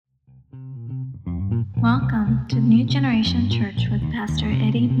Welcome to New Generation Church with Pastor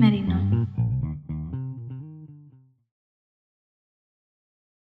Eddie Merino.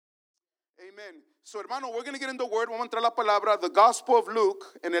 Amen. So, hermano, we're going to get into the word. Vamos a entrar a la palabra. The Gospel of Luke,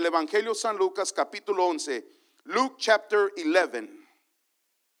 en el Evangelio San Lucas, capítulo 11. Luke chapter 11.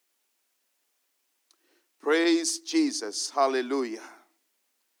 Praise Jesus. Hallelujah.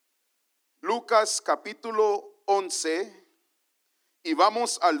 Lucas capítulo 11. Y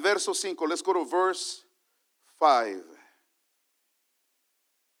vamos al verso 5. Let's go to verse 5.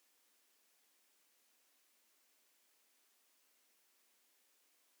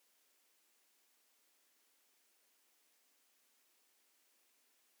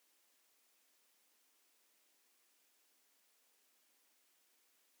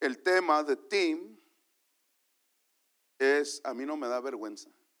 El tema, the theme, es a mí no me da vergüenza.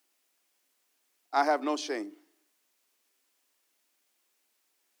 I have no shame.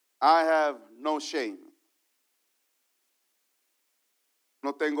 I have no shame.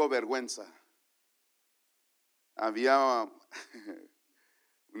 No tengo vergüenza. Había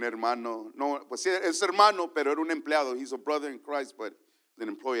un hermano, no, pues sí, es hermano, pero era un empleado. He's a brother in Christ, but an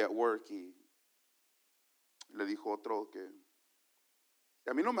employee at work. Y le dijo otro que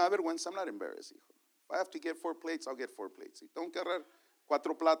a mí no me da vergüenza. I'm not embarrassed, hijo. If I have to get 4 plates, I'll get 4 plates. Si tengo que agarrar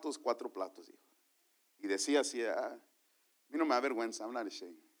 4 platos, hijo. Y decía así, a mí no me da vergüenza. I'm not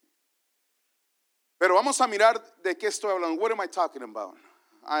ashamed. Pero vamos a mirar de qué estoy hablando. What am I talking about?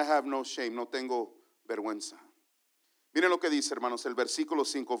 I have no shame. No tengo vergüenza. Miren lo que dice, hermanos, el versículo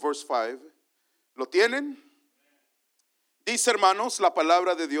 5, verse 5. ¿Lo tienen? Dice, hermanos, la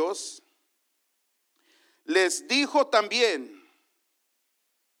palabra de Dios. Les dijo también,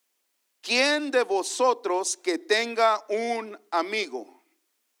 ¿quién de vosotros que tenga un amigo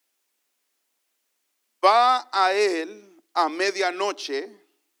va a él a medianoche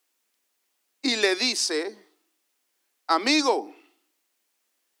y le dice, amigo,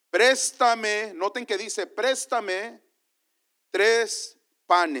 préstame, noten que dice, préstame 3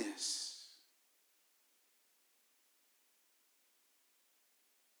 panes?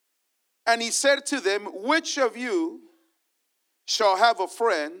 And he said to them, which of you shall have a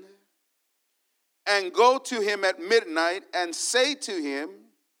friend and go to him at midnight and say to him,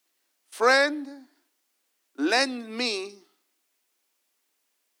 friend, lend me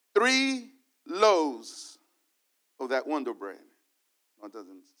 3 loaves of that Wonder Bread. No, it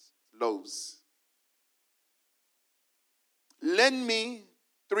doesn't. Loaves. Lend me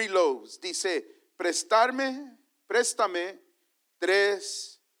 3 loaves. Dice, préstame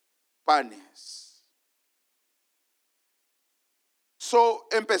 3 panes. So,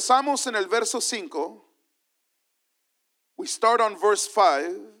 empezamos en el verso 5. We start on verse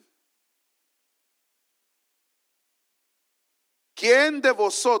 5. ¿Quién de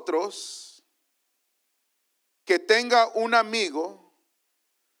vosotros que tenga un amigo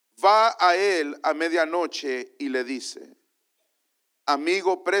va a él a medianoche y le dice,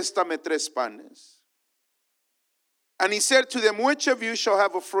 amigo, préstame 3 panes? And he said to them, which of you shall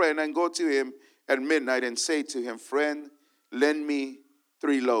have a friend and go to him at midnight and say to him, friend, lend me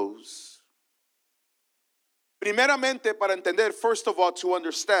 3 loaves? Primeramente, para entender, first of all, to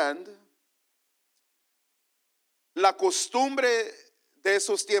understand, la costumbre de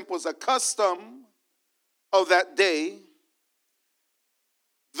esos tiempos, the custom of that day,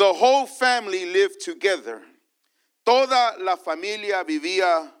 the whole family lived together. Toda la familia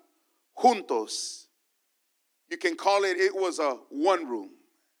vivía juntos. You can call it, it was a one room.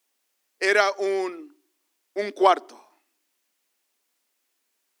 Era un cuarto.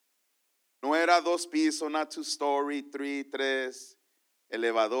 No era 2 pisos, not 2-story, 3,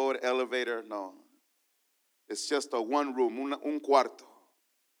 elevador, elevator, no. It's just a one room, un cuarto.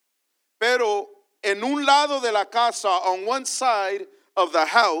 Pero en un lado de la casa, on one side of the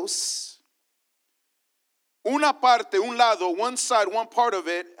house, una parte, un lado, one side, one part of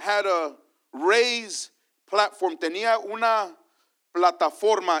it had a raised platform, tenía una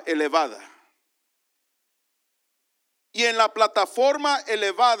plataforma elevada. Y en la plataforma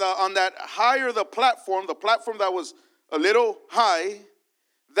elevada, on that higher the platform that was a little high,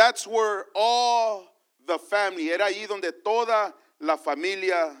 that's where all the family, era ahí donde toda la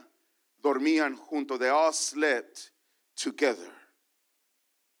familia dormían juntos. They all slept together.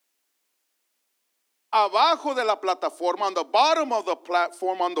 Abajo de la plataforma, on the bottom of the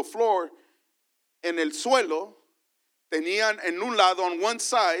platform, on the floor, en el suelo, tenían en un lado, on one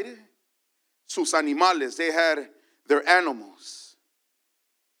side, sus animales. They had their animals.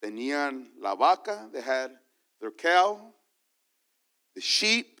 Tenían la vaca, they had their cow, the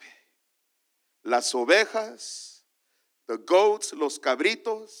sheep, las ovejas, the goats, los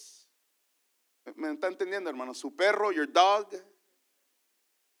cabritos. ¿Me está entendiendo, hermano? Su perro, your dog.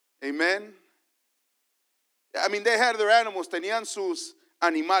 Amen. I mean, they had their animals, tenían sus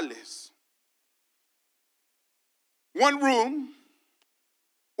animales. One room,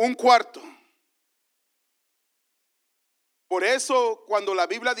 un cuarto. Por eso, cuando la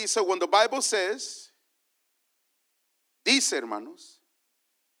Biblia dice, when the Bible says, dice, hermanos,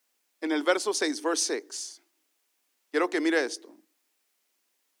 en el verso 6, verse 6. Quiero que mire esto.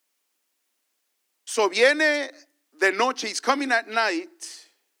 So viene de noche, he's coming at night.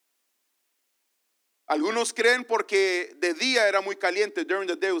 Algunos creen porque de día era muy caliente, during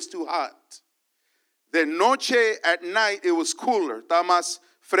the day it was too hot. De noche, at night, it was cooler, estaba más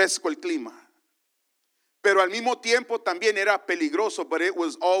fresco el clima. Pero al mismo tiempo también era peligroso, but it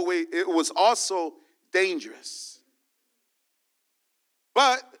was also dangerous.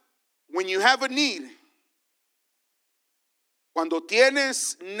 But when you have a need, cuando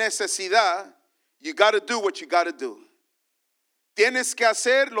tienes necesidad, you got to do what you got to do. Tienes que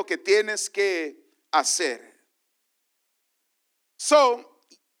hacer lo que tienes que hacer. So,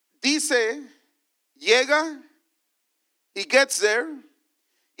 dice, llega, he gets there,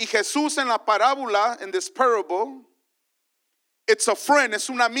 y Jesús en la parábola, in this parable, it's a friend, es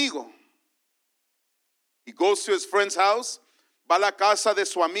un amigo. He goes to his friend's house, va a la casa de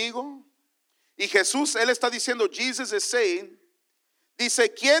su amigo, y Jesús, él está diciendo, Jesus is saying, dice,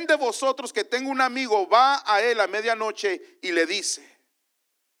 ¿quién de vosotros que tenga un amigo va a él a medianoche y le dice?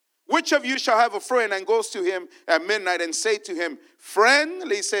 Which of you shall have a friend and goes to him at midnight and say to him, friend,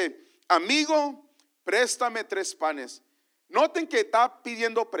 le dice, amigo, préstame 3 panes. Noten que está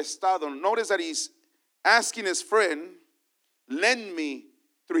pidiendo prestado. Notice that he's asking his friend, lend me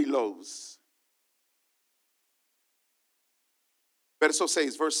 3 loaves. Verso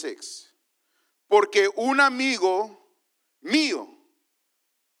 6, verse 6. Porque un amigo mío,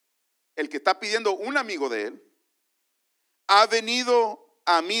 el que está pidiendo un amigo de él, ha venido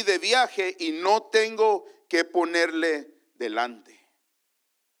a mí de viaje y no tengo que ponerle delante.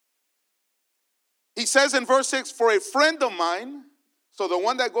 He says in verse 6, for a friend of mine, so the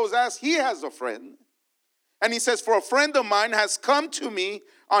one that goes ask, he has a friend. And he says, for a friend of mine has come to me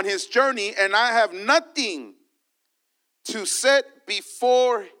on his journey, and I have nothing to set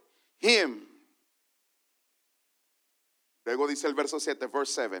before him. Luego dice el verso 7,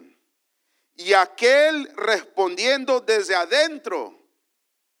 verse 7. Y aquel respondiendo desde adentro,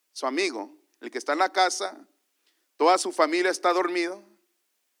 su amigo, el que está en la casa, toda su familia está dormido,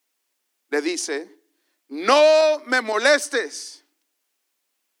 le dice, no me molestes,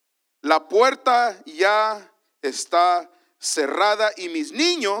 la puerta ya está cerrada y mis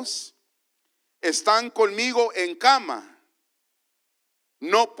niños están conmigo en cama,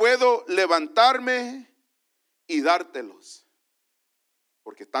 no puedo levantarme y dártelos,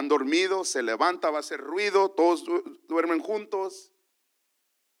 porque están dormidos, se levanta, va a hacer ruido, todos duermen juntos.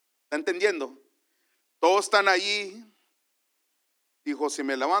 ¿Está entendiendo? Todos están allí. Dijo, si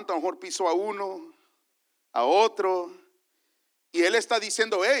me levanto, a lo mejor piso a uno, a otro. Y él está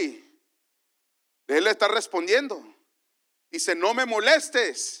diciendo, hey, él le está respondiendo. Dice, no me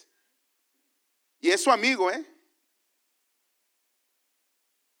molestes. Y es su amigo,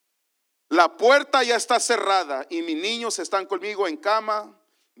 La puerta ya está cerrada y mis niños están conmigo en cama.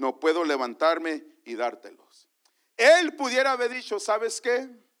 No puedo levantarme y dártelos. Él pudiera haber dicho, ¿sabes qué?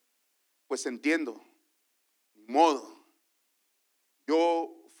 Pues entiendo, ni modo.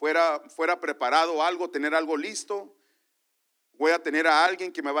 Yo fuera preparado algo, tener algo listo. Voy a tener a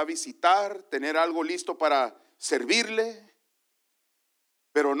alguien que me va a visitar, tener algo listo para servirle.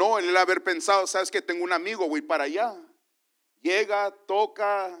 Pero no, él haber pensado, ¿sabes qué? Tengo un amigo, voy para allá. Llega,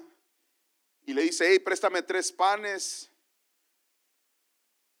 toca y le dice, hey, préstame 3 panes.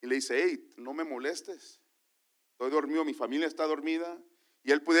 Y le dice, hey, no me molestes. Estoy dormido, mi familia está dormida.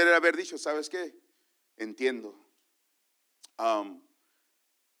 Y él pudiera haber dicho, ¿sabes qué? Entiendo.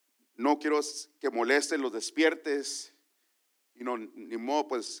 No quiero que molestes, los despiertes. Y no, ni modo,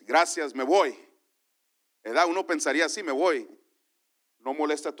 pues gracias, me voy. ¿Verdad? Uno pensaría así, me voy. No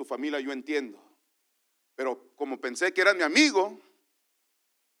molesta a tu familia, yo entiendo. Pero como pensé que eras mi amigo,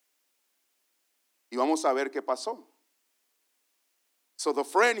 y vamos a ver qué pasó. So the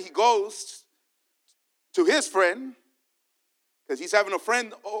friend, he goes to his friend, because he's having a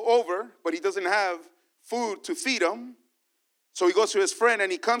friend over, but he doesn't have food to feed him. So he goes to his friend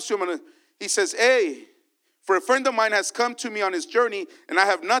and he comes to him and he says, hey, for a friend of mine has come to me on his journey and I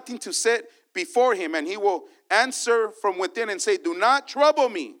have nothing to set before him. And he will answer from within and say, do not trouble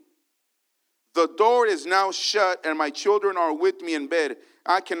me. The door is now shut and my children are with me in bed.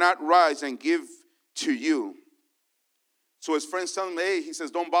 I cannot rise and give to you. So his friends tell him, hey, he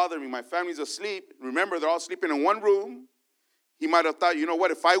says, don't bother me. My family's asleep. Remember, they're all sleeping in one room. He might have thought, you know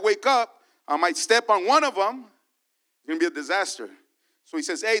what, if I wake up, I might step on one of them. It's going to be a disaster. So he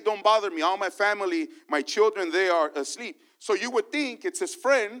says, hey, don't bother me. All my family, my children, they are asleep. So you would think it's his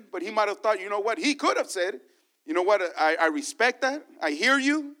friend, but he might have thought, you know what, he could have said, you know what, I respect that. I hear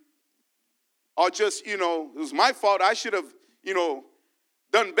you. I'll just, it was my fault. I should have,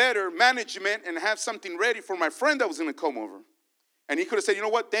 done better management and have something ready for my friend that was going to come over. And he could have said, you know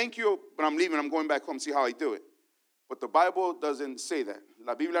what, thank you, but I'm leaving. I'm going back home, see how I do it. But the Bible doesn't say that.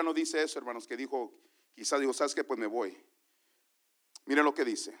 La Biblia no dice eso, hermanos, que quizás dijo, ¿sabes qué? Pues me voy. Miren lo que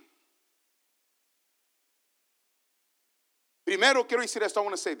dice. Primero quiero decir esto, I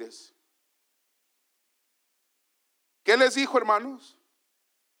want to say this. ¿Qué les dijo, hermanos?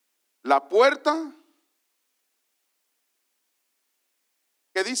 La puerta,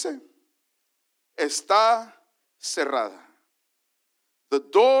 ¿qué dice? Está cerrada. The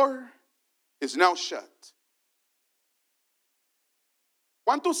door is now shut.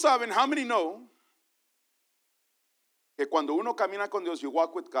 ¿Cuántos saben, how many know, que cuando uno camina con Dios, you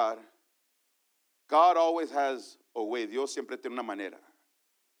walk with God, God always has a way. Dios siempre tiene una manera.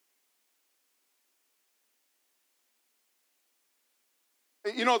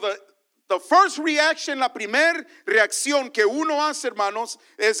 The first reaction, la primer reacción que uno hace, hermanos,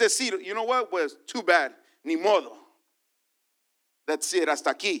 es decir, you know what, pues, too bad, ni modo. That's it,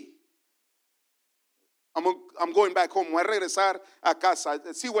 hasta aquí. I'm going back home. Voy a regresar a casa.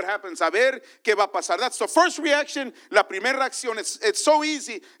 See what happens. A ver qué va a pasar. That's the first reaction. La primera reacción. It's so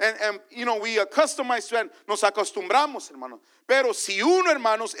easy. And we customize to it. Nos acostumbramos, hermanos. Pero si uno,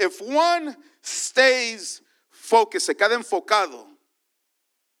 hermanos, if one stays focused, se queda enfocado.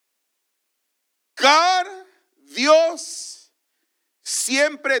 God, Dios,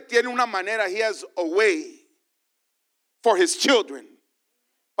 siempre tiene una manera. He has a way for his children.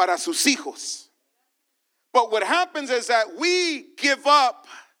 Para sus hijos. But what happens is that we give up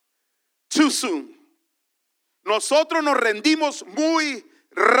too soon. Nosotros nos rendimos muy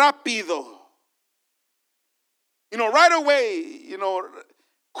rápido. Right away,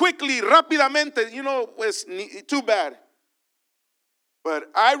 quickly, rápidamente, pues too bad. But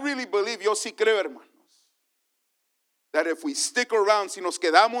I really believe, yo sí creo, hermanos, that if we stick around, si nos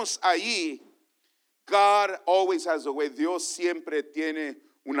quedamos ahí, God always has a way. Dios siempre tiene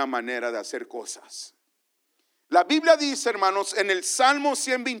una manera de hacer cosas. La Biblia dice, hermanos, en el Salmo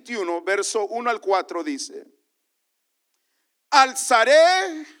 121, verso 1 al 4 dice,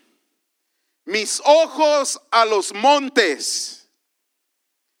 alzaré mis ojos a los montes.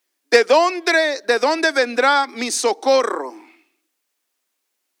 ¿De dónde vendrá mi socorro?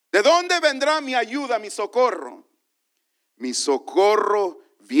 ¿De dónde vendrá mi ayuda, mi socorro? Mi socorro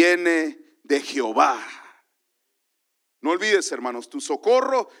viene de Jehová. No olvides, hermanos, tu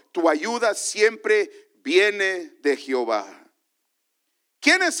socorro, tu ayuda siempre viene de Jehová.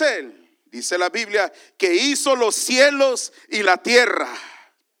 ¿Quién es Él? Dice la Biblia, que hizo los cielos y la tierra.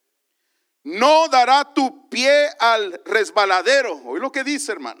 No dará tu pie al resbaladero. Oí lo que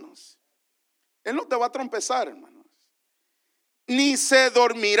dice, hermanos. Él no te va a trompezar, hermanos. Ni se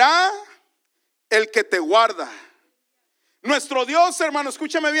dormirá el que te guarda. Nuestro Dios, hermano,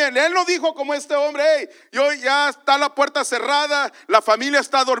 escúchame bien. Él no dijo como este hombre, hey, ya está la puerta cerrada, la familia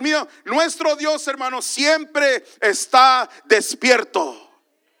está dormida. Nuestro Dios, hermano, siempre está despierto.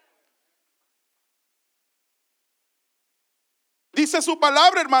 Dice su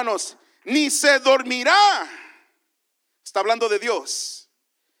palabra, hermanos, ni se dormirá. Está hablando de Dios,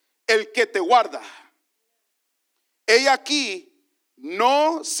 el que te guarda. He aquí,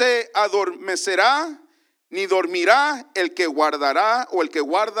 no se adormecerá ni dormirá el que guardará o el que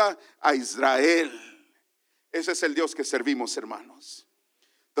guarda a Israel. Ese es el Dios que servimos, hermanos.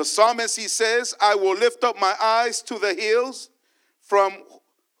 The psalmist, he says, I will lift up my eyes to the hills, from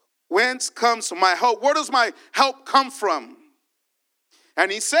whence comes my help. Where does my help come from?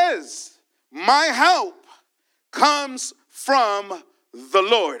 And he says, my help comes from the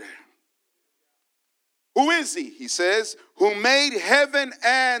Lord. Who is he? He says, who made heaven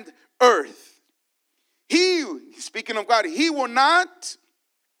and earth. He, speaking of God, he will not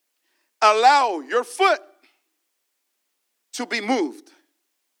allow your foot to be moved.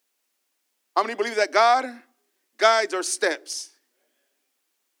 How many believe that God guides our steps?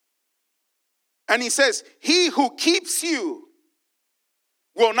 And he says, he who keeps you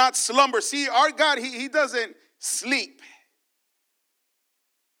will not slumber. See, our God, he doesn't sleep.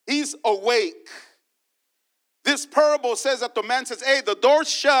 He's awake. This parable says that the man says, hey, the door's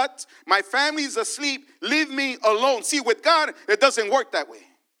shut, my family's asleep, leave me alone. See, with God, it doesn't work that way.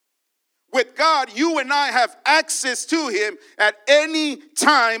 With God, you and I have access to him at any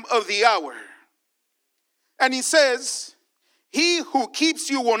time of the hour. And he says, he who keeps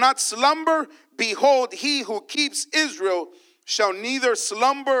you will not slumber. Behold, he who keeps Israel shall neither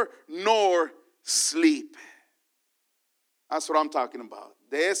slumber nor sleep. That's what I'm talking about.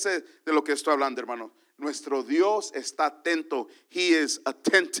 De lo que estoy hablando, hermano. Nuestro Dios está atento. He is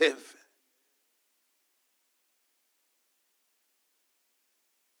attentive.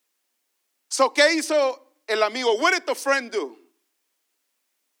 So, ¿qué hizo el amigo? What did the friend do?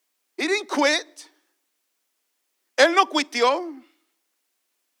 He didn't quit. Él no quitió.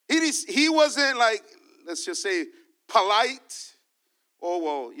 He wasn't like, let's just say, polite. Oh,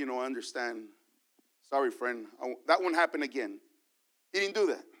 well, you know, I understand. Sorry, friend. That won't happen again. He didn't do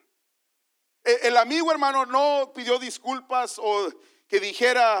that. El amigo, hermano, no pidió disculpas o que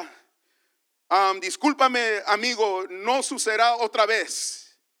dijera, discúlpame, amigo, no sucederá otra vez.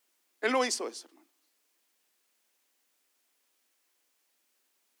 Él no hizo eso, hermano.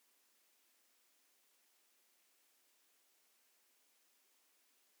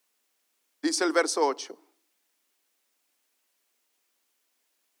 Dice el verso 8.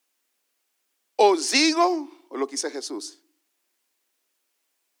 Os digo, o lo que dice Jesús,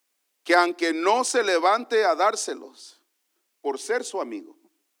 que aunque no se levante a dárselos por ser su amigo,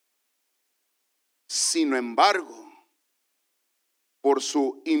 sin embargo, por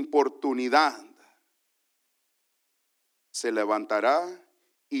su importunidad, se levantará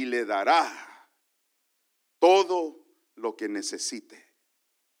y le dará todo lo que necesite.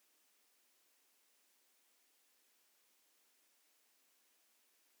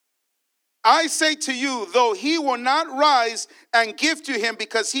 I say to you, though he will not rise and give to him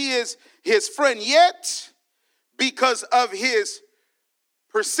because he is his friend, yet because of his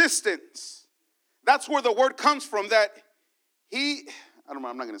persistence. That's where the word comes from, that he, I don't know,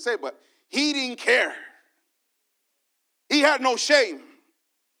 I'm not going to say it, but he didn't care. He had no shame.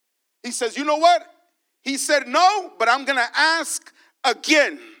 He says, you know what? He said no, but I'm going to ask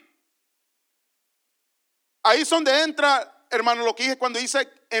again. Ahí es donde entra, hermano, lo que dije cuando dice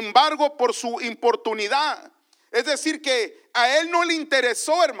embargo por su importunidad. Es decir, que a él no le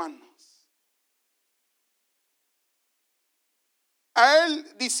interesó, hermanos. A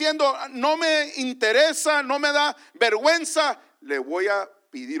él diciendo, no me interesa, no me da vergüenza, le voy a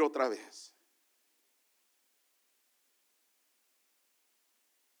pedir otra vez.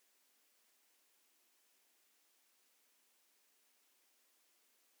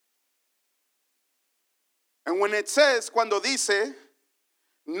 And when it says, cuando dice,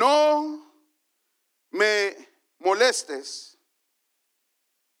 no me molestes.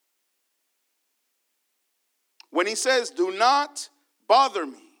 When he says, do not bother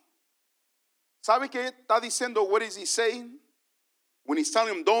me. ¿Sabe qué está diciendo? What is he saying? When he's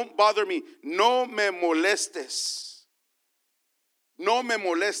telling him, don't bother me. No me molestes. No me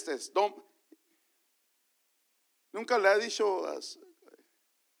molestes. Nunca le ha dicho,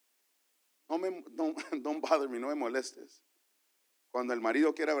 don't bother me, no me molestes. Cuando el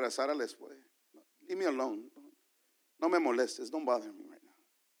marido quiere abrazar a la esposa, leave me alone. No me molestes, don't bother me right now.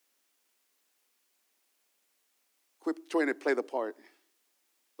 Quit trying to play the part.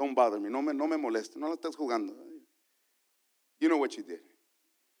 Don't bother me, no me molestes, no lo estás jugando. You know what you did.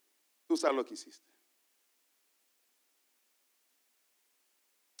 Tú sabes lo que hiciste.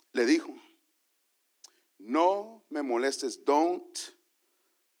 Le dijo, no me molestes, don't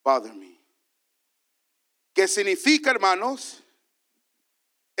bother me. ¿Qué significa, hermanos?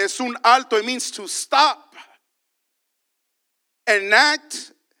 Es un alto. It means to stop an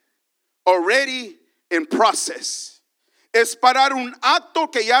act already in process. Es parar un acto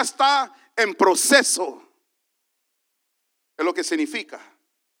que ya está en proceso. Es lo que significa.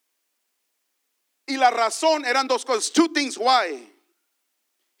 Y la razón eran dos cosas. Two things why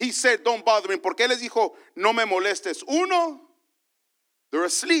he said don't bother me. Porque él les dijo no me molestes. Uno, they're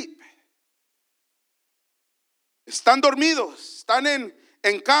asleep. Están dormidos, están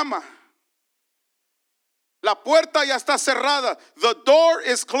en cama. La puerta ya está cerrada. The door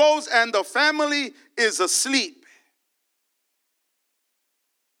is closed and the family is asleep.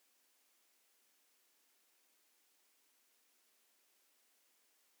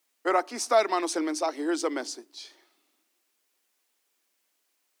 Pero aquí está, hermanos, el mensaje. Here's a message.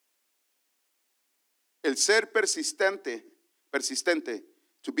 El ser persistente,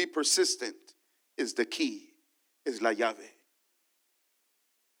 to be persistent, is the key. Es la llave.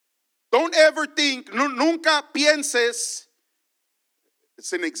 Don't ever think, nunca pienses,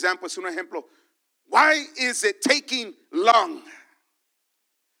 it's an example, es un ejemplo. Why is it taking long?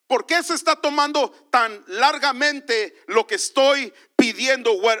 ¿Por qué se está tomando tan largamente lo que estoy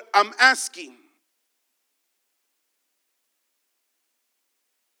pidiendo, what I'm asking?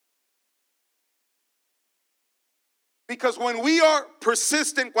 Because when we are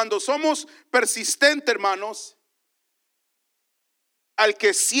persistent, cuando somos persistentes, hermanos, al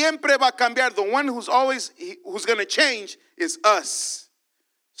que siempre va a cambiar, the one who's going to change is us.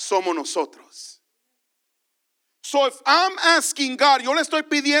 Somos nosotros. So if I'm asking God, yo le estoy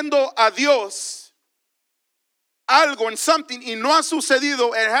pidiendo a Dios algo en something y no ha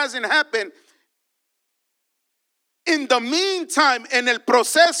sucedido, it hasn't happened. In the meantime, en el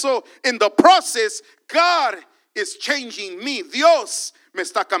proceso, in the process, God is changing me. Dios me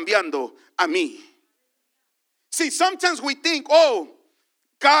está cambiando a mí. See, sometimes we think, oh,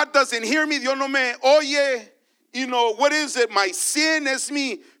 God doesn't hear me, Dios no me oye. You know, what is it? My sin es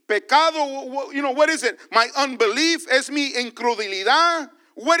mi pecado. You know, what is it? My unbelief es mi incredulidad.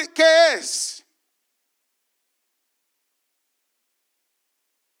 ¿Qué es?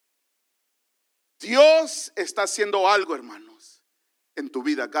 Dios está haciendo algo, hermanos, en tu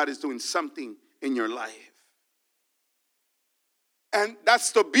vida. God is doing something in your life. And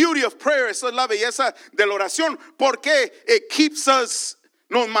that's the beauty of prayer. Esa es la belleza de la oración. Porque it keeps us,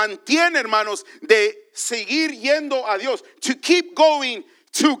 nos mantiene, hermanos, de seguir yendo a Dios. To keep going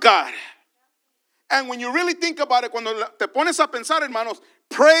to God. And when you really think about it, cuando te pones a pensar, hermanos,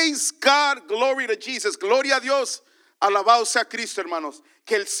 praise God, glory to Jesus. Gloria a Dios, alabado sea Cristo, hermanos.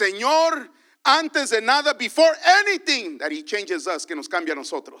 Que el Señor, antes de nada, before anything, that He changes us, que nos cambia a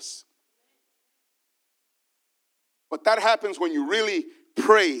nosotros. But that happens when you really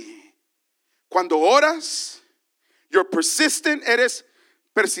pray. Cuando oras, you're persistent, eres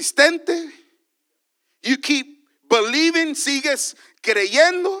persistente. You keep believing, sigues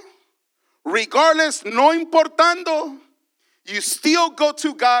creyendo. Regardless, no importando. You still go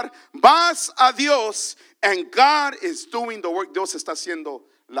to God, vas a Dios, and God is doing the work. Dios está haciendo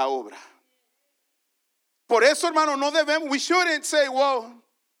la obra. Por eso, hermano, no debemos, we shouldn't say, well,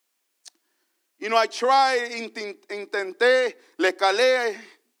 you know, I tried, intenté, le calé.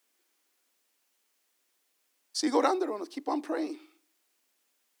 Sigo orando, hermanos. Keep on praying.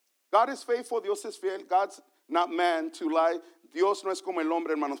 God is faithful, Dios es fiel. God's not man to lie. Dios no es como el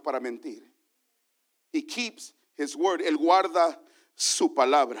hombre, hermanos, para mentir. He keeps His word. Él guarda su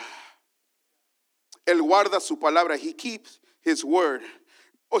palabra. Él guarda su palabra. He keeps His word.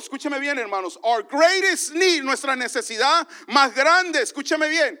 Escúchame bien, hermanos. Our greatest need, nuestra necesidad más grande, escúchame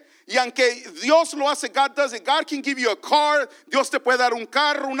bien. Y aunque Dios lo hace, God does it. God can give you a car. Dios te puede dar un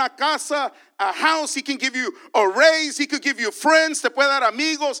carro, una casa, a house. He can give you a raise. He could give you friends. Te puede dar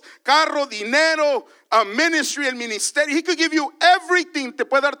amigos, carro, dinero, a ministry, el ministerio. He could give you everything. Te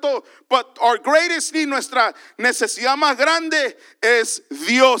puede dar todo. But our greatest need, nuestra necesidad más grande es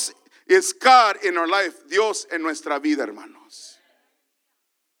Dios. Is God in our life. Dios en nuestra vida, hermanos.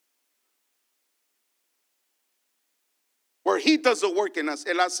 Where He does the work in us,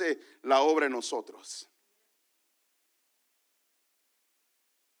 Él hace la obra en nosotros.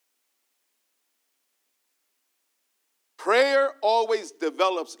 Prayer always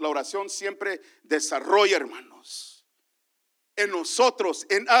develops. La oración siempre desarrolla, hermanos. En nosotros,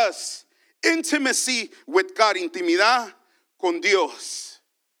 in us, intimacy with God, intimidad con Dios.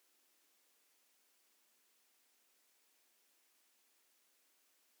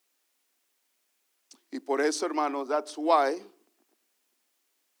 Y por eso, hermanos, that's why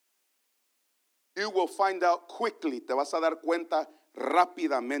you will find out quickly, te vas a dar cuenta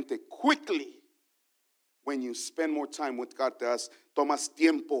rápidamente, quickly, when you spend more time with God, tomas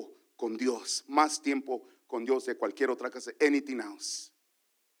tiempo con Dios, más tiempo con Dios de cualquier otra cosa, anything else.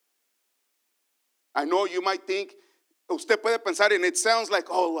 I know you might think, usted puede pensar, and it sounds like,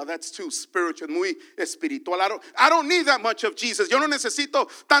 oh, well, that's too spiritual, muy espiritual. I don't need that much of Jesus. Yo no necesito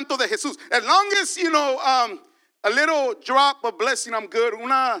tanto de Jesús. As long as, you know, a little drop of blessing, I'm good.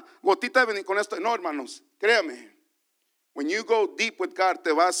 Una gotita de bendición con esto. No, hermanos, créame. When you go deep with God,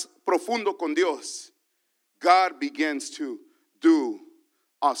 te vas profundo con Dios, God begins to do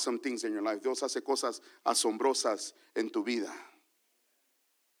awesome things in your life. Dios hace cosas asombrosas en tu vida.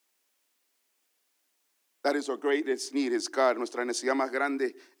 That is our greatest need is God. Nuestra necesidad más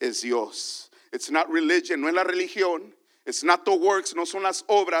grande es Dios. It's not religion, no es la religión. It's not the works, no son las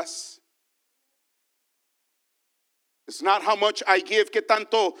obras. It's not how much I give, qué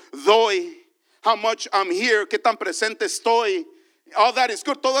tanto doy, how much I'm here, qué tan presente estoy. All that is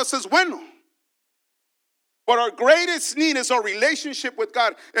good, todo eso es bueno. But our greatest need is our relationship with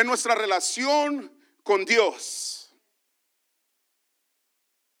God, en nuestra relación con Dios.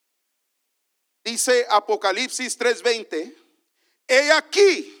 Dice Apocalipsis 3:20, he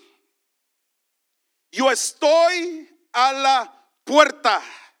aquí, Yo estoy a la puerta,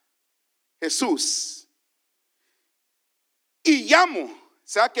 Jesús, y llamo. O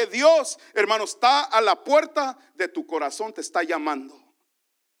sea que Dios, hermano, está a la puerta de tu corazón, te está llamando.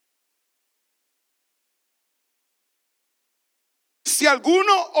 Si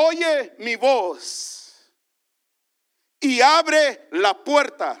alguno oye mi voz y abre la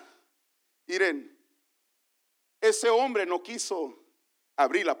puerta, miren, ese hombre no quiso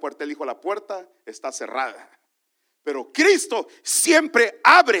abrir la puerta, él dijo, la puerta está cerrada. Pero Cristo siempre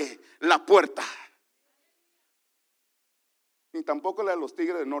abre la puerta. Ni tampoco la de los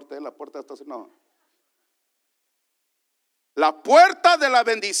tigres del norte, la puerta está cerrada. No. La puerta de la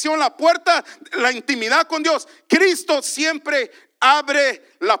bendición, la puerta de la intimidad con Dios. Cristo siempre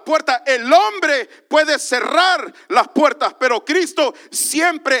abre la puerta. El hombre puede cerrar las puertas, pero Cristo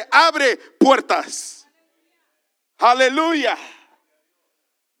siempre abre puertas. Aleluya.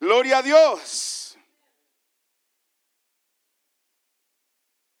 Gloria a Dios.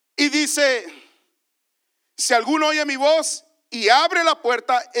 Y dice, si alguno oye mi voz y abre la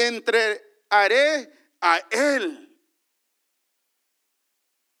puerta, entraré a él.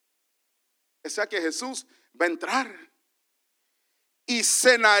 O sea que Jesús va a entrar y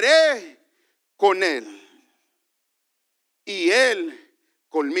cenaré con él y él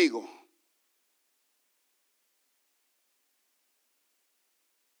conmigo.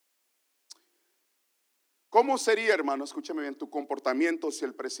 ¿Cómo sería, hermano? Escúchame bien, tu comportamiento si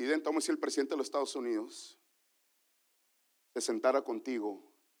el presidente, vamos a decir el presidente de los Estados Unidos, se sentara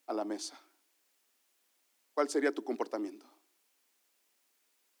contigo a la mesa? ¿Cuál sería tu comportamiento?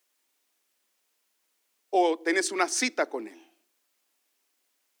 O tenés una cita con él.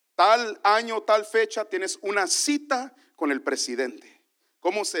 Tal año, tal fecha, tienes una cita con el presidente.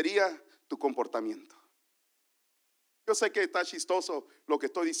 ¿Cómo sería tu comportamiento? Yo sé que está chistoso lo que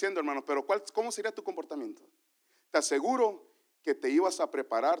estoy diciendo, hermano, pero ¿cómo sería tu comportamiento? Te aseguro que te ibas a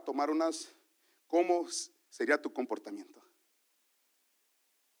preparar, tomar unas. ¿Cómo sería tu comportamiento?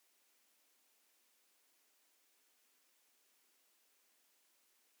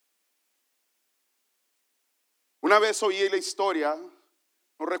 Una vez oí la historia,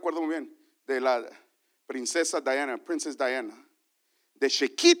 no recuerdo muy bien, de la princesa Diana, Princess Diana, de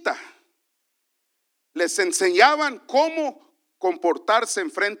chiquita. Les enseñaban cómo comportarse en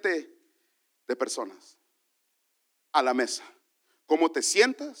frente de personas, a la mesa. Cómo te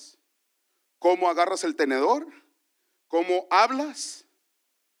sientas, cómo agarras el tenedor, cómo hablas.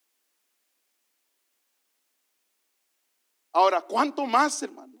 Ahora, ¿cuánto más,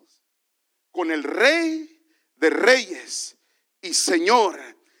 hermanos? Con el Rey de Reyes y Señor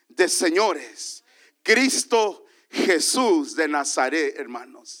de Señores, Cristo Jesús de Nazaret,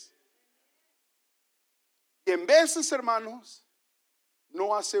 hermanos. Y en veces, hermanos,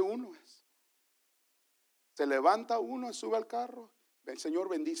 no hace uno eso. Se levanta uno, sube al carro, ven, Señor,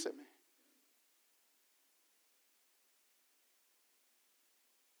 bendíceme.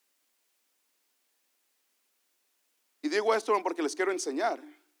 Y digo esto porque les quiero enseñar.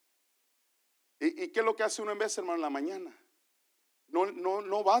 ¿Y qué es lo que hace uno en vez, hermano, en la mañana?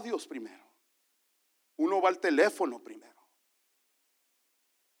 No va a Dios primero. Uno va al teléfono primero.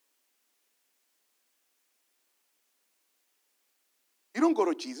 You don't go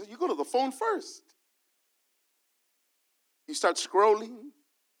to Jesus, you go to the phone first. You start scrolling.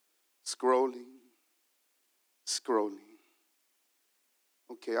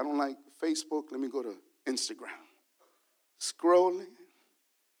 Okay, I don't like Facebook, let me go to Instagram. Scrolling.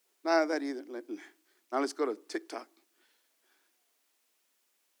 None of that either. Now let's go to TikTok.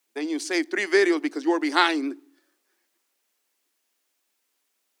 Then you save 3 videos because you were behind.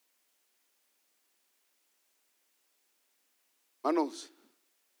 Hermanos,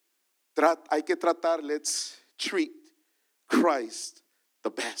 hay que tratar, let's treat Christ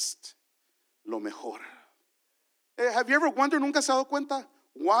the best, lo mejor. Have you ever wondered, nunca se ha dado cuenta,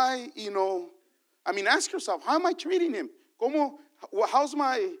 why, ask yourself, how am I treating him? How's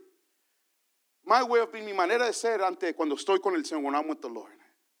my way of being, mi manera de ser ante cuando estoy con el Señor, when I'm with the Lord?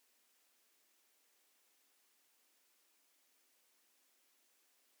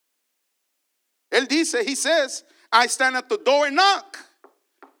 Él dice, he says, I stand at the door and knock.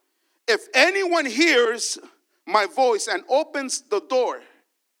 If anyone hears my voice and opens the door,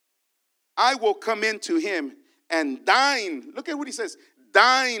 I will come into him and dine. Look at what he says.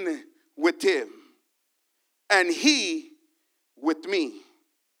 Dine with him and he with me.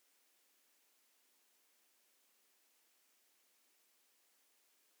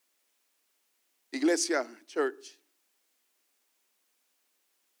 Iglesia, church,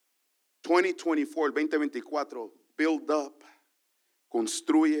 2024, el 2024, build up,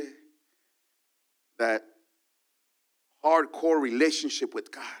 construye that hardcore relationship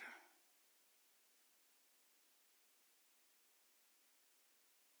with God.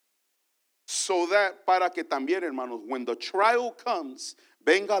 So that para que también, hermanos, when the trial comes,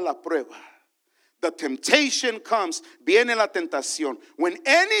 venga la prueba. The temptation comes, viene la tentación. When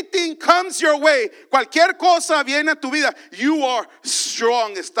anything comes your way, cualquier cosa viene a tu vida, you are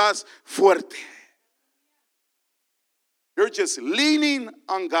strong, estás fuerte. You're just leaning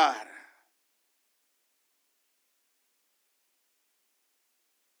on God.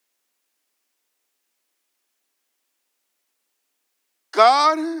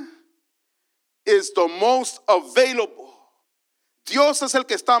 God is the most available. Dios es el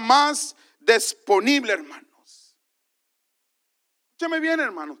que está más disponible, hermanos. Escúchame bien,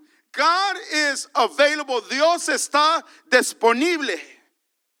 hermanos. God is available. Dios está disponible.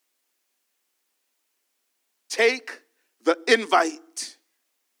 Take the invite.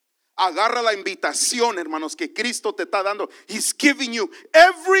 Agarra la invitación, hermanos, que Cristo te está dando. He's giving you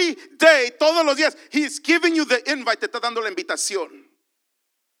every day, todos los días. He's giving you the invite. Te está dando la invitación.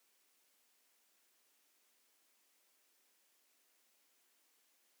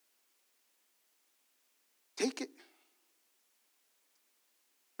 Take it.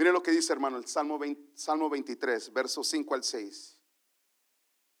 Mire lo que dice, hermano, el Salmo 23, versos 5 al 6.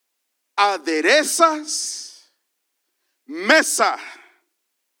 Aderezas mesa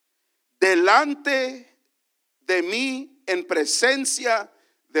delante de mí en presencia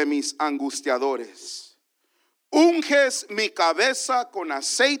de mis angustiadores. Unges mi cabeza con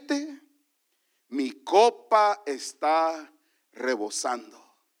aceite, mi copa está rebosando.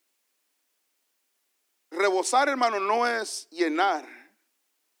 Rebosar, hermano, no es llenar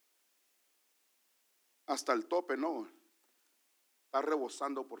hasta el tope, no. Está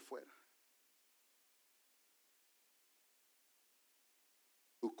rebosando por fuera.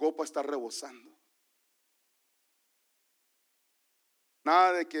 Tu copa está rebosando.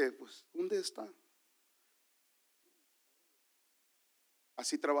 Nada de que, pues, ¿dónde está?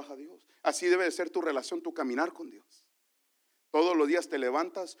 Así trabaja Dios. Así debe de ser tu relación, tu caminar con Dios. Todos los días te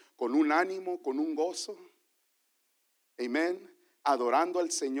levantas con un ánimo, con un gozo. Amén. Adorando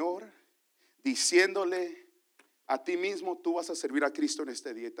al Señor, diciéndole a ti mismo, tú vas a servir a Cristo en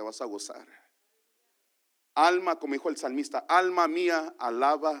este día y te vas a gozar. Alma, como dijo el salmista, alma mía,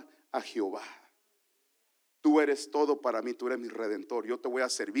 alaba a Jehová. Tú eres todo para mí, tú eres mi redentor. Yo te voy a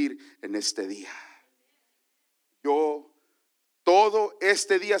servir en este día. Todo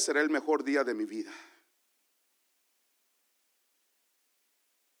este día será el mejor día de mi vida.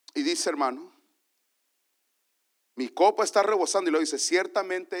 Y dice, hermano, mi copa está rebosando, y lo dice,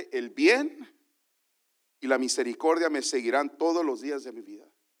 ciertamente el bien y la misericordia me seguirán todos los días de mi vida.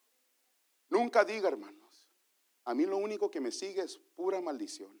 Nunca diga, hermanos, a mí lo único que me sigue es pura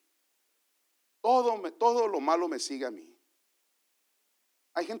maldición. Todo lo malo me sigue a mí.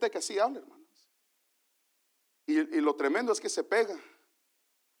 Hay gente que así habla, hermanos. Y lo tremendo es que se pega.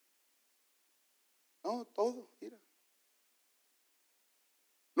 No, todo, mira.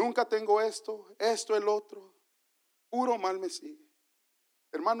 Nunca tengo esto, el otro. Puro mal me sigue.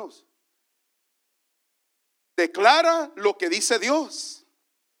 Hermanos, declara lo que dice Dios.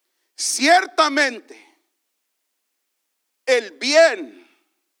 Ciertamente, el bien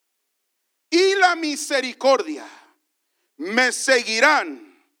y la misericordia me seguirán.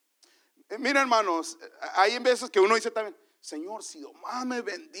 Mira, hermanos, hay veces que uno dice también, Señor, si nomás me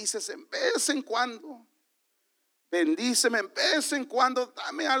bendices en vez en cuando. Bendíceme en vez en cuando,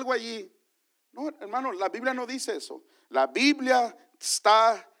 dame algo allí. No, hermano, la Biblia no dice eso. La Biblia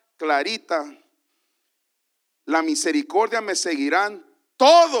está clarita. La misericordia me seguirán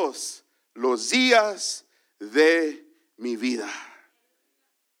todos los días de mi vida.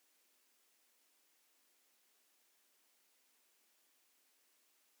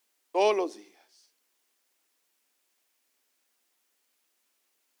 Todos los días.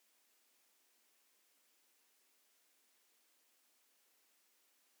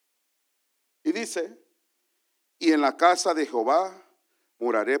 Y dice, y en la casa de Jehová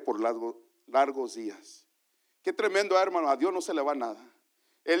moraré por largos días. Qué tremendo, hermano, a Dios no se le va nada.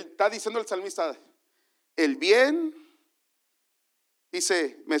 Él está diciendo el salmista, el bien,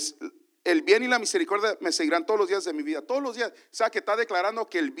 dice, el bien y la misericordia me seguirán todos los días de mi vida. Todos los días, o sea que está declarando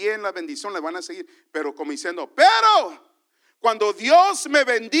que el bien, la bendición le van a seguir, pero como diciendo, pero cuando Dios me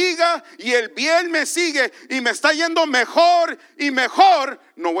bendiga y el bien me sigue y me está yendo mejor y mejor,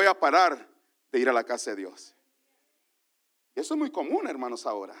 no voy a parar de ir a la casa de Dios. Y eso es muy común, hermanos,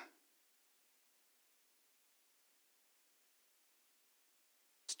 ahora.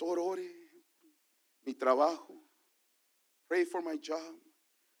 Pastor, ore, mi trabajo, pray for my job,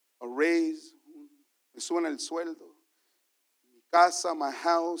 a raise, me suben el sueldo, mi casa, my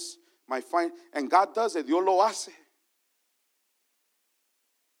house, my fine, and God does it, Dios lo hace.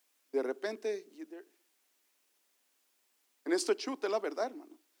 De repente, and it's the truth, es la verdad,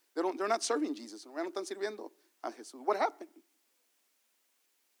 hermano. They're not serving Jesus, no están sirviendo a Jesús. What happened?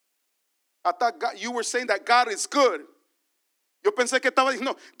 I thought God, you were saying that God is good. Yo pensé que estaba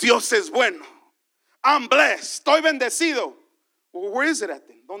diciendo, Dios es bueno. I'm blessed. Estoy bendecido. Well, where is it at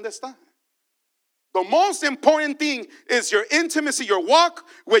then? ¿Dónde está? The most important thing is your intimacy, your walk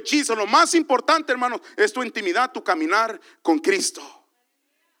with Jesus. Lo más importante, hermano, es tu intimidad, tu caminar con Cristo.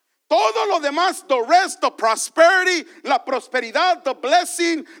 Todo lo demás, the rest, the prosperity, la prosperidad, the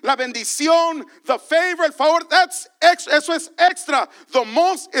blessing, la bendición, the favor, el favor, eso es extra. The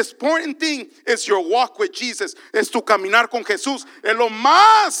most important thing is your walk with Jesus. Es tu caminar con Jesús. Es lo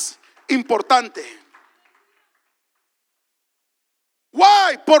más importante.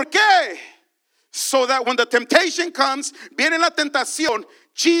 Why? ¿Por qué? So that when the temptation comes, viene la tentación,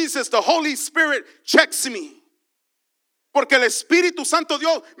 Jesus, the Holy Spirit, checks me. Porque el Espíritu Santo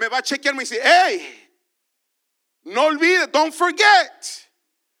Dios me va a chequear, me dice, hey, no olvides, don't forget.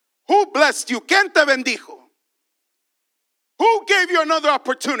 Who blessed you? ¿Quién te bendijo? Who gave you another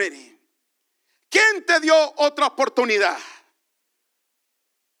opportunity? ¿Quién te dio otra oportunidad?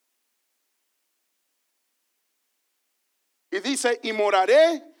 Y dice, y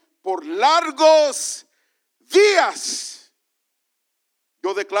moraré por largos días.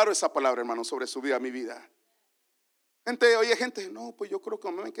 Yo declaro esa palabra, hermano, sobre su vida, mi vida. Gente, oye, gente, no, pues yo creo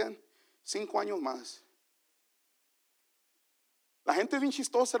que me quedan 5 años más. La gente es bien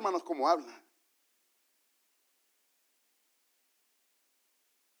chistosa, hermanos, como habla.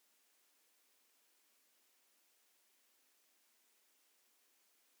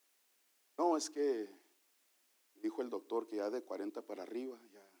 No, es que dijo el doctor que ya de 40 para arriba,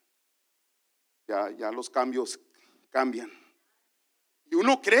 ya los cambios cambian. Y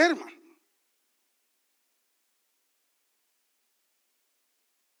uno cree, hermano.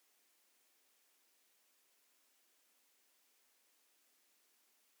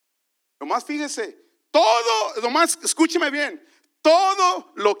 Nomás fíjese, nomás escúcheme bien,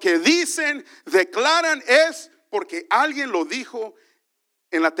 todo lo que dicen, declaran es porque alguien lo dijo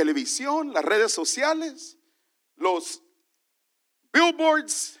en la televisión, las redes sociales, los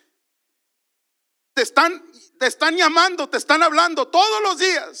billboards, te están llamando, te están hablando todos los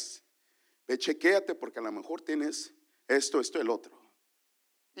días. Ve, chequéate porque a lo mejor tienes esto, el otro.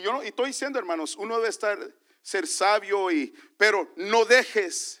 Y yo estoy diciendo, hermanos, uno debe ser sabio, pero no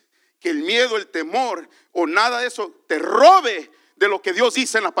dejes que el miedo, el temor o nada de eso te robe de lo que Dios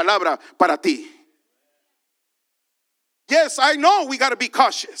dice en la palabra para ti. Yes, I know we got to be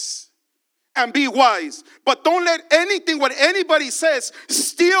cautious and be wise, but don't let anything, what anybody says,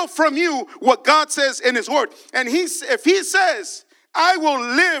 steal from you what God says in His Word. And if He says, I will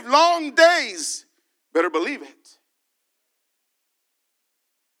live long days, better believe it.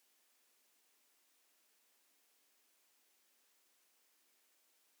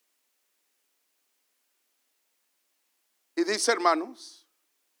 Y dice, hermanos,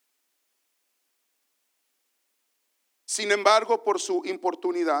 sin embargo, por su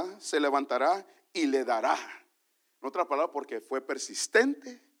importunidad se levantará y le dará. En otra palabra, porque fue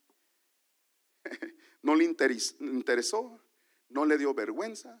persistente, no le interesó, no le dio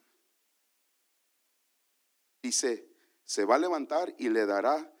vergüenza. Dice, se va a levantar y le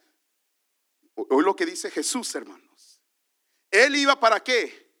dará. Hoy lo que dice Jesús, hermanos. Él iba ¿para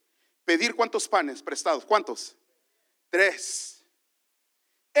qué? Pedir ¿cuántos panes prestados? ¿Cuántos? 3.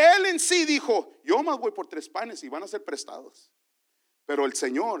 Él en sí dijo, yo más voy por 3 panes y van a ser prestados. Pero el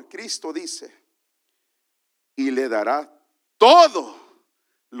Señor, Cristo dice, y le dará todo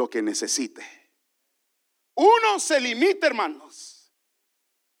lo que necesite. Uno se limita, hermanos.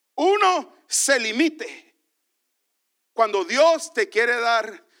 Uno se limite cuando Dios te quiere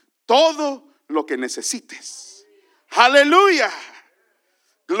dar todo lo que necesites. Aleluya.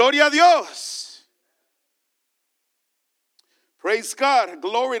 Gloria a Dios. Praise God.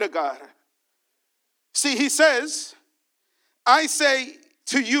 Glory to God. See, He says, I say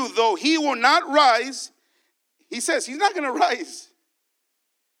to you, though he will not rise, He says He's not going to rise,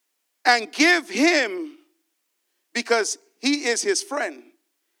 and give him, because he is his friend,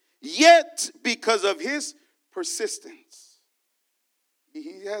 yet because of his persistence,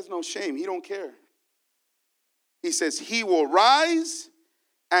 he has no shame. He don't care. He says he will rise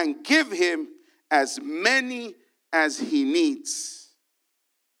and give him as many as he needs.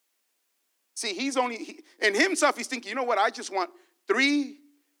 See, in himself, he's thinking, you know what? I just want 3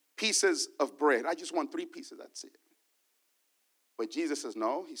 pieces of bread. I just want 3 pieces. That's it. But Jesus says,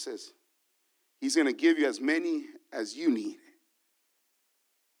 no. He says, He's going to give you as many as you need.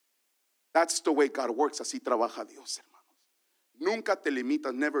 That's the way God works. Así trabaja Dios, hermanos. Nunca te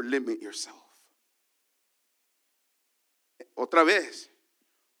limitas. Never limit yourself. Otra vez.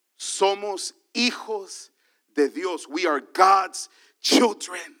 Somos hijos de Dios. We are God's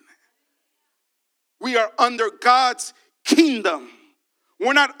children. We are under God's kingdom.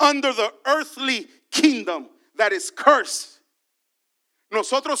 We're not under the earthly kingdom that is cursed.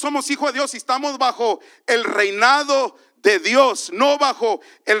 Nosotros somos hijos de Dios y estamos bajo el reinado de Dios, no bajo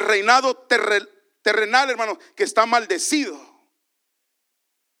el reinado terrenal, hermano, que está maldecido.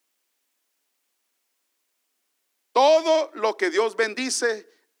 Todo lo que Dios bendice,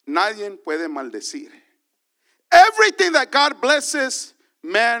 nadie puede maldecir. Everything that God blesses,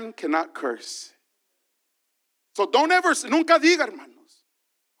 man cannot curse. So don't ever, nunca diga, hermanos,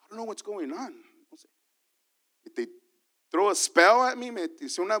 I don't know what's going on. If they throw a spell at me, me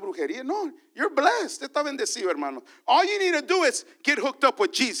dice una brujería. No, you're blessed. Está bendecido, hermano. All you need to do is get hooked up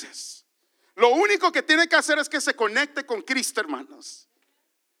with Jesus. Lo único que tiene que hacer es que se conecte con Cristo, hermanos.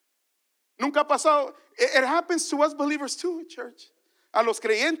 Nunca ha pasado. It happens to us believers too, church. A los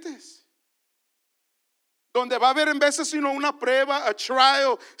creyentes. Donde va a haber en veces una prueba, a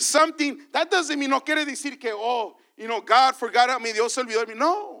trial, something. That doesn't mean, no quiere decir que, God forgot about me, Dios se olvidó de mí.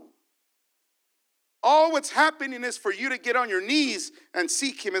 No. All what's happening is for you to get on your knees and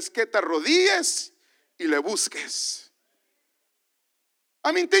seek Him. Es que te arrodilles y le busques.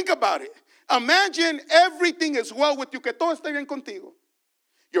 I mean, think about it. Imagine everything is well with you, que todo está bien contigo.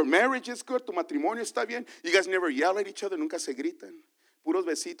 Your marriage is good, tu matrimonio está bien. You guys never yell at each other, nunca se gritan. Puros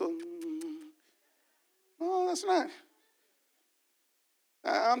besitos. No, that's not.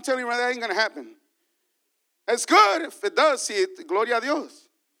 I'm telling you, that ain't going to happen. It's good if it does. See it, gloria a Dios.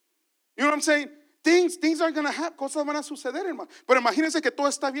 You know what I'm saying? Things are going to happen. Cosas van a suceder, hermano. Pero imagínense que todo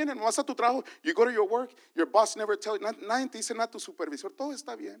está bien, hermano. Vas a tu trabajo, you go to your work, your boss never tells you, nadie te dice nada, tu supervisor, todo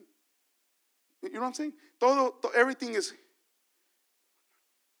está bien. You know what I'm saying? Everything is.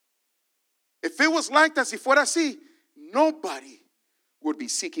 If it was like that, si fuera así, nobody would be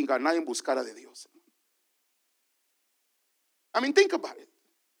seeking God. Nadie buscara de Dios. I mean, think about it.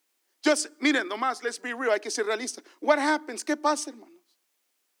 Just, miren, nomás, let's be real, hay que ser realistas. What happens? ¿Qué pasa, hermanos?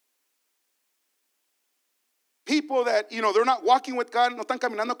 People that, they're not walking with God, no están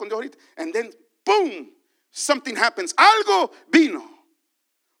caminando con Dios ahorita, and then, boom, something happens. Algo vino.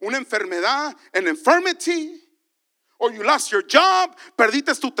 Una enfermedad, an infirmity, or you lost your job,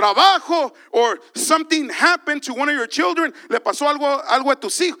 perdiste tu trabajo, or something happened to one of your children, le pasó algo a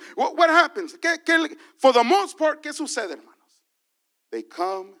tus hijos. What happens? For the most part, ¿qué sucede, hermanos? They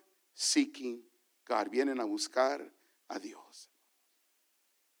come seeking God. Vienen a buscar a Dios.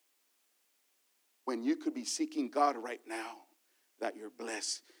 When you could be seeking God right now, that you're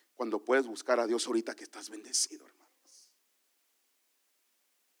blessed. Cuando puedes buscar a Dios ahorita que estás bendecido, hermanos.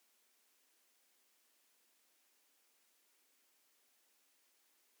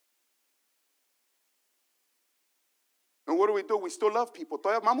 And what do? We still love people.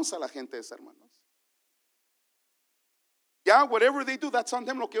 Todavía amamos a la gente esa, hermanos. Yeah, whatever they do, that's on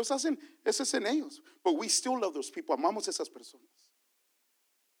them. Lo que ellos hacen, eso es en ellos. But we still love those people. Amamos esas personas.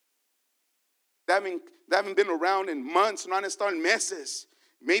 They haven't been around in months, no han estado en meses,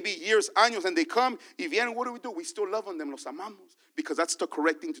 maybe years, años, and they come y vienen. What do? We still love on them. Los amamos. Because that's the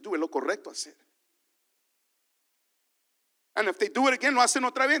correct thing to do. Es lo correcto hacer. And if they do it again, lo hacen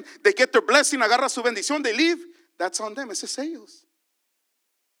otra vez. They get their blessing, agarra su bendición, they leave. That's on them. Ese es ellos.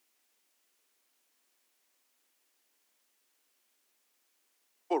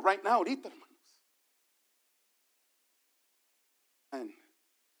 But right now, ahorita, hermanos. And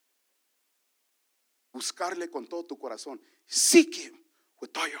buscarle con todo tu corazón. Seek Him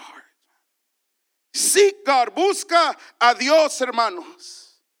with all your heart. Seek God. Busca a Dios,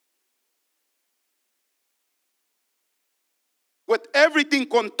 hermanos. With everything,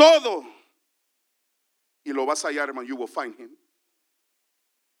 con todo. Y lo vas a hallar, hermano. You will find Him.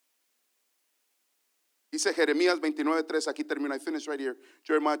 Dice Jeremías 29:3. Aquí termina. I finish right here.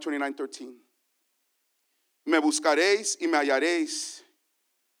 Jeremiah 29:13. Me buscaréis y me hallaréis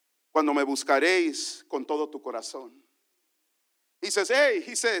cuando me buscaréis con todo tu corazón. He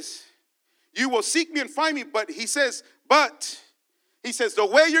says, you will seek me and find me, but he says, the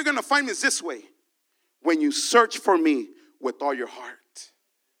way you're going to find me is this way. When you search for me with all your heart.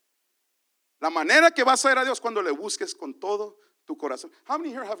 La manera que vas a ir a Dios cuando le busques con todo tu corazón. How many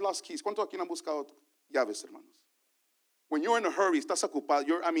here have lost keys? ¿Cuántos aquí han buscado llaves, hermanos? When you're in a hurry, estás ocupado,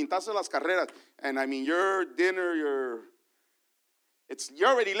 estás en las carreras, and your dinner, you're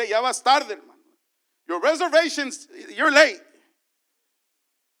already late, ya vas tarde, hermano. Your reservations, you're late.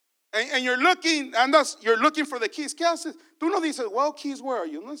 And you're looking for the keys. ¿Qué haces? Tú no dices, well, keys, where are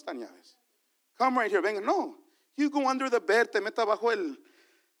you? ¿Dónde están llaves? Come right here. Venga, no. You go under the bed, te metes abajo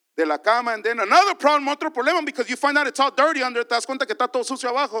de la cama, and then another problem, otro problema, because you find out it's all dirty under, te das cuenta que está todo sucio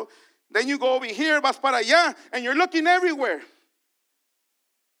abajo. Then you go over here, vas para allá, and you're looking everywhere.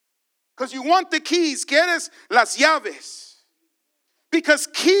 Because you want the keys, quieres las llaves. Because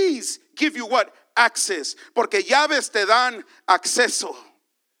keys give you what? Access. Porque llaves te dan acceso.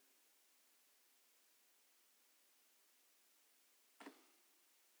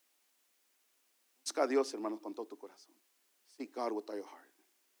 Busca a Dios, hermanos, con todo tu corazón. Seek God with all your heart.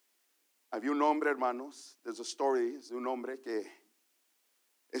 Había un hombre, hermanos, there's a story de un hombre que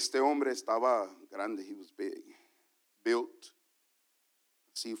este hombre estaba grande, he was big, built,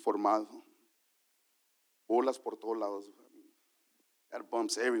 así formado, bolas por todos lados, had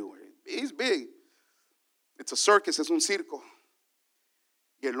bumps everywhere. He's big. It's a circus, es un circo.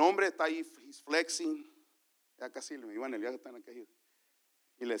 Y el hombre está ahí, he's flexing, ya casi me iban el viaje tan acá.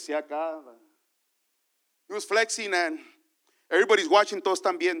 Y le decía acá, he was flexing and everybody's watching, todos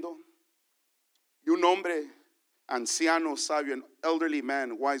están viendo. Y un hombre anciano, sabio, an elderly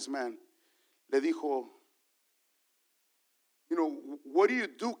man, wise man, le dijo, you know, what do you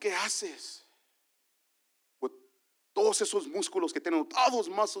do? ¿Qué haces? With todos esos músculos que tienen, all those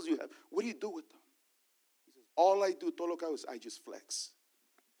muscles you have, what do you do with them? He says, all I do, todo lo que hago es, I just flex.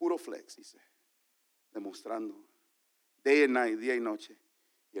 Puro flex, dice, demostrando, day and night, día y noche.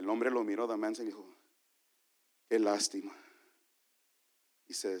 Y el hombre lo miró, the man se dijo, qué lástima.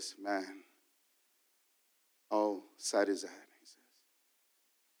 He says, man, how sad is that? He says,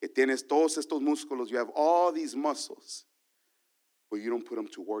 que tienes todos estos músculos, you have all these muscles, but you don't put them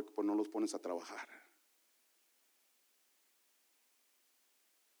to work, but no los pones a trabajar.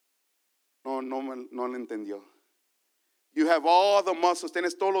 No le entendió. You have all the muscles,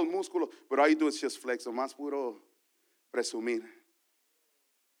 tienes todos los músculos, but all you do is just flex, o más puro presumir.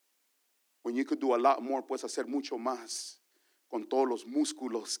 When you could do a lot more, puedes hacer mucho más con todos los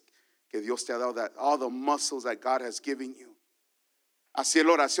músculos que Dios te ha dado, that all the muscles that God has given you. Así es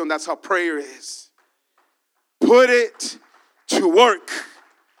la oración, that's how prayer is. Put it to work.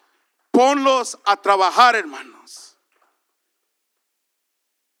 Ponlos a trabajar, hermanos.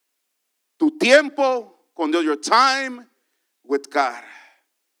 Tu tiempo con Dios, your time with God.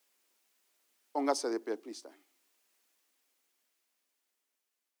 Póngase de pie, please.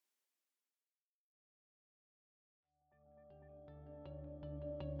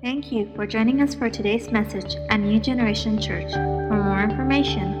 Thank you for joining us for today's message at New Generation Church. For more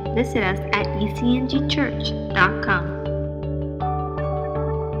information, visit us at ecngchurch.com.